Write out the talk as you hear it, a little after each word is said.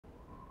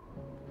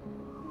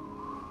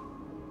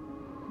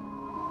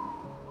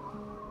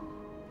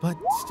But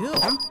still,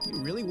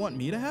 you really want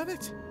me to have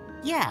it?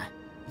 Yeah.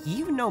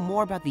 You know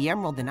more about the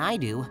emerald than I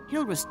do.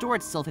 It'll restore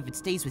itself if it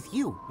stays with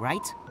you,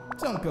 right?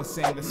 Don't go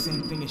saying the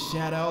same thing as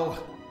Shadow.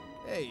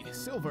 Hey,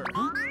 Silver,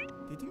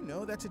 did you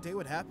know that today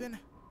would happen?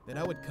 That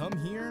I would come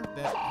here,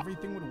 that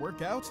everything would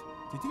work out?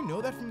 Did you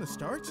know that from the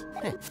start?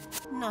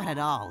 Not at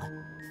all.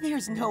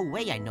 There's no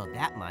way I know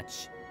that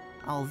much.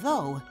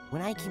 Although,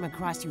 when I came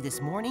across you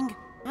this morning,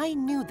 I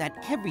knew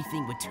that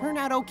everything would turn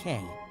out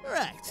okay.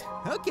 Right.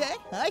 Okay,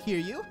 I hear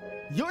you.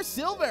 You're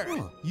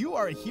Silver. You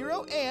are a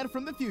hero and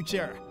from the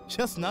future.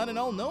 Just not an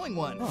all-knowing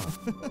one.